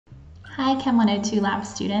Hi Chem 102 Lab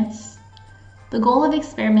students. The goal of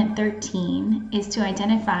experiment 13 is to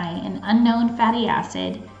identify an unknown fatty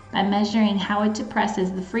acid by measuring how it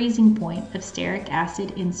depresses the freezing point of stearic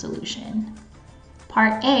acid in solution.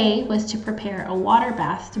 Part A was to prepare a water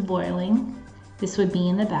bath to boiling. This would be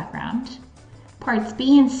in the background. Parts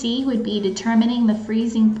B and C would be determining the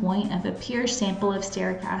freezing point of a pure sample of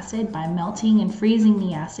stearic acid by melting and freezing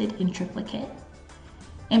the acid in triplicate.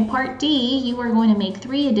 In Part D, you are going to make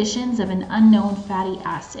 3 additions of an unknown fatty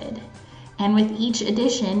acid, and with each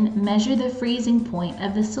addition, measure the freezing point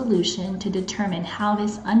of the solution to determine how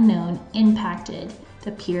this unknown impacted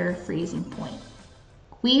the pure freezing point.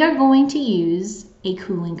 We are going to use a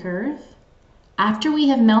cooling curve. After we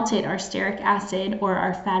have melted our stearic acid or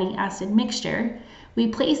our fatty acid mixture, we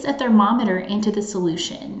place a thermometer into the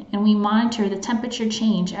solution and we monitor the temperature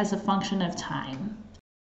change as a function of time.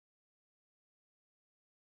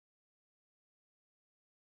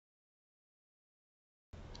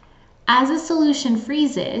 As a solution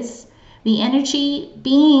freezes, the energy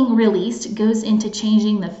being released goes into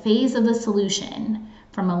changing the phase of the solution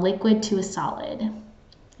from a liquid to a solid.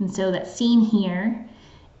 And so that's seen here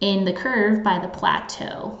in the curve by the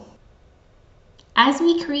plateau. As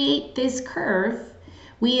we create this curve,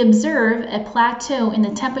 we observe a plateau in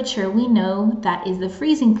the temperature we know that is the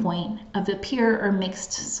freezing point of the pure or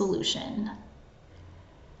mixed solution.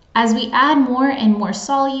 As we add more and more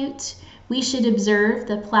solute, we should observe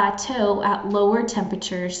the plateau at lower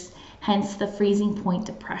temperatures, hence the freezing point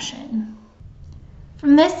depression.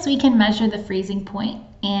 From this, we can measure the freezing point,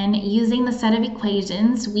 and using the set of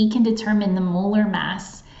equations, we can determine the molar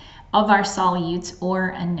mass of our solutes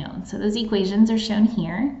or unknown. So those equations are shown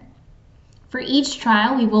here. For each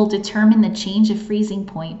trial, we will determine the change of freezing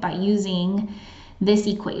point by using this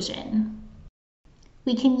equation.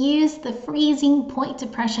 We can use the freezing point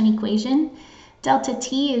depression equation. Delta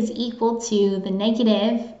T is equal to the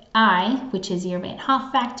negative I, which is your Van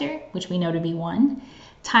Hoff factor, which we know to be 1,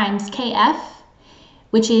 times Kf,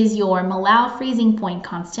 which is your Mallow freezing point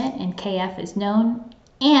constant, and Kf is known,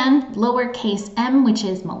 and lowercase m, which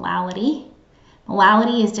is molality.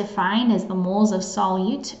 Molality is defined as the moles of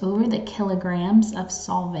solute over the kilograms of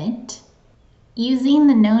solvent. Using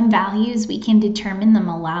the known values, we can determine the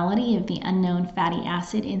molality of the unknown fatty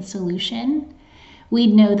acid in solution.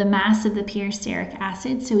 We'd know the mass of the pure stearic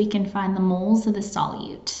acid, so we can find the moles of the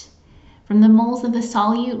solute. From the moles of the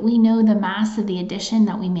solute, we know the mass of the addition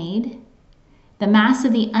that we made. The mass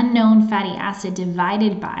of the unknown fatty acid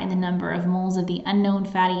divided by the number of moles of the unknown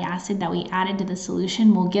fatty acid that we added to the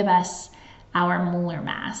solution will give us our molar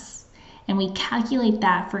mass. And we calculate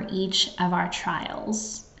that for each of our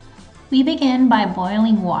trials. We begin by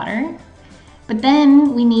boiling water. But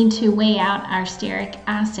then we need to weigh out our stearic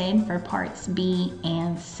acid for parts B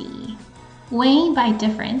and C. Weighing by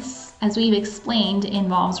difference, as we've explained,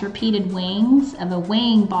 involves repeated weighings of a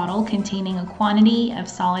weighing bottle containing a quantity of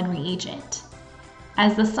solid reagent.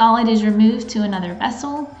 As the solid is removed to another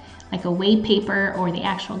vessel, like a weigh paper or the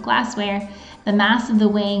actual glassware, the mass of the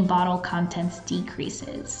weighing bottle contents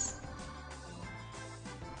decreases.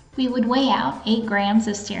 We would weigh out 8 grams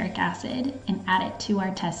of stearic acid and add it to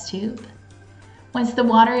our test tube. Once the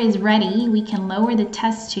water is ready, we can lower the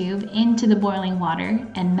test tube into the boiling water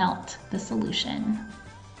and melt the solution.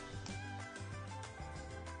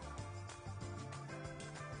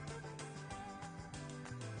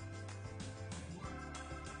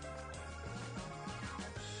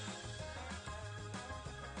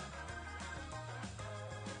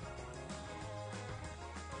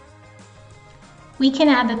 We can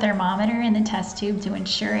add the thermometer in the test tube to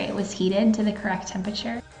ensure it was heated to the correct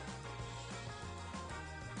temperature.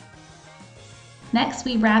 Next,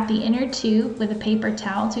 we wrap the inner tube with a paper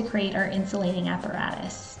towel to create our insulating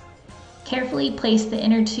apparatus. Carefully place the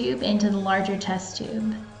inner tube into the larger test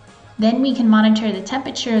tube. Then we can monitor the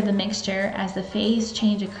temperature of the mixture as the phase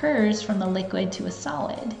change occurs from the liquid to a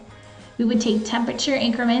solid. We would take temperature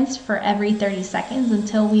increments for every 30 seconds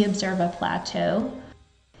until we observe a plateau.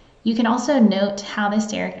 You can also note how the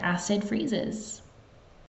stearic acid freezes.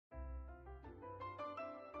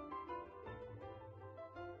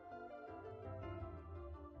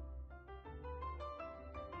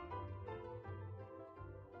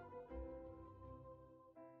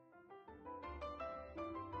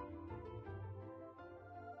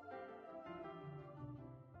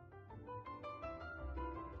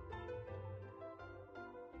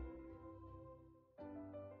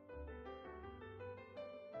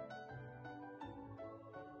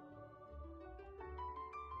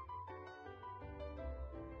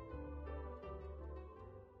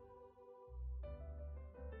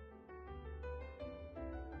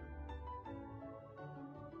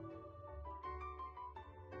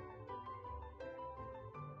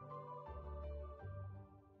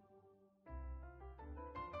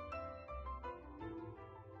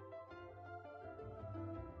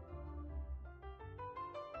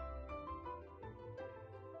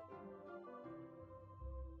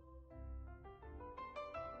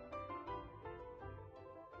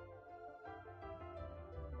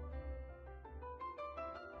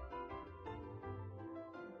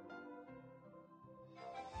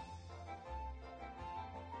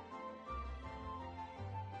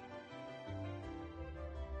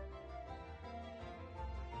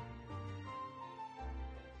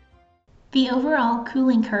 The overall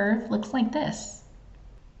cooling curve looks like this.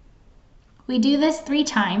 We do this 3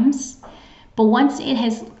 times, but once it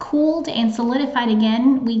has cooled and solidified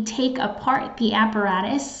again, we take apart the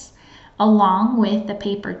apparatus along with the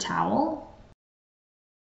paper towel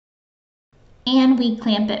and we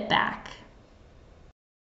clamp it back.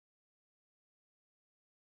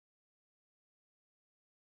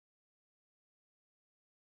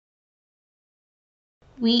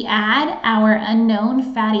 We add our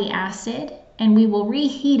unknown fatty acid and we will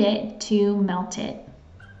reheat it to melt it.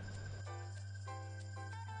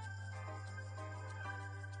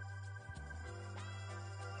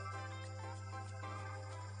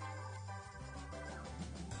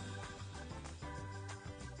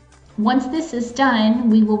 Once this is done,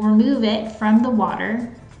 we will remove it from the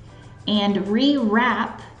water and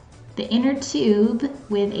re-wrap the inner tube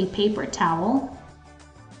with a paper towel.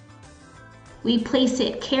 We place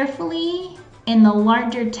it carefully in the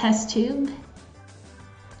larger test tube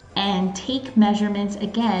and take measurements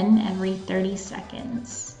again every 30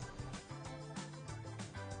 seconds.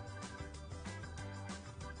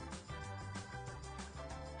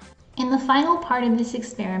 In the final part of this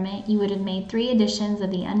experiment, you would have made 3 additions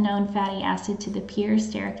of the unknown fatty acid to the pure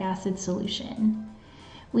stearic acid solution.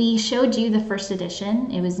 We showed you the first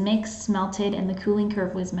addition. It was mixed, melted, and the cooling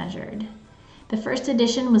curve was measured. The first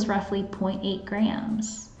addition was roughly 0.8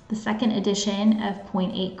 grams. The second addition of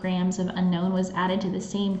 0.8 grams of unknown was added to the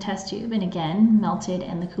same test tube and again melted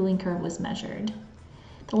and the cooling curve was measured.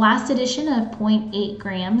 The last addition of 0.8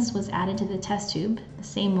 grams was added to the test tube, the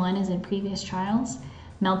same one as in previous trials,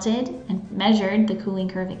 melted and measured the cooling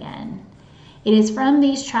curve again. It is from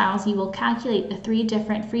these trials you will calculate the 3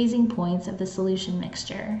 different freezing points of the solution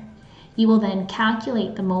mixture. You will then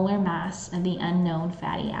calculate the molar mass of the unknown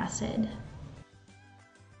fatty acid.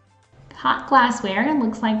 Hot glassware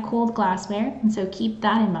looks like cold glassware, and so keep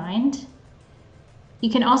that in mind.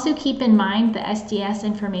 You can also keep in mind the SDS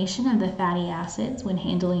information of the fatty acids when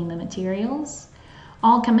handling the materials.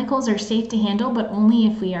 All chemicals are safe to handle, but only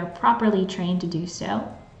if we are properly trained to do so.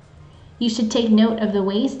 You should take note of the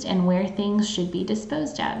waste and where things should be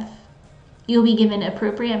disposed of. You'll be given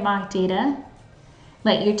appropriate mock data.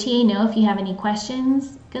 Let your TA know if you have any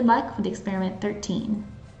questions. Good luck with experiment 13.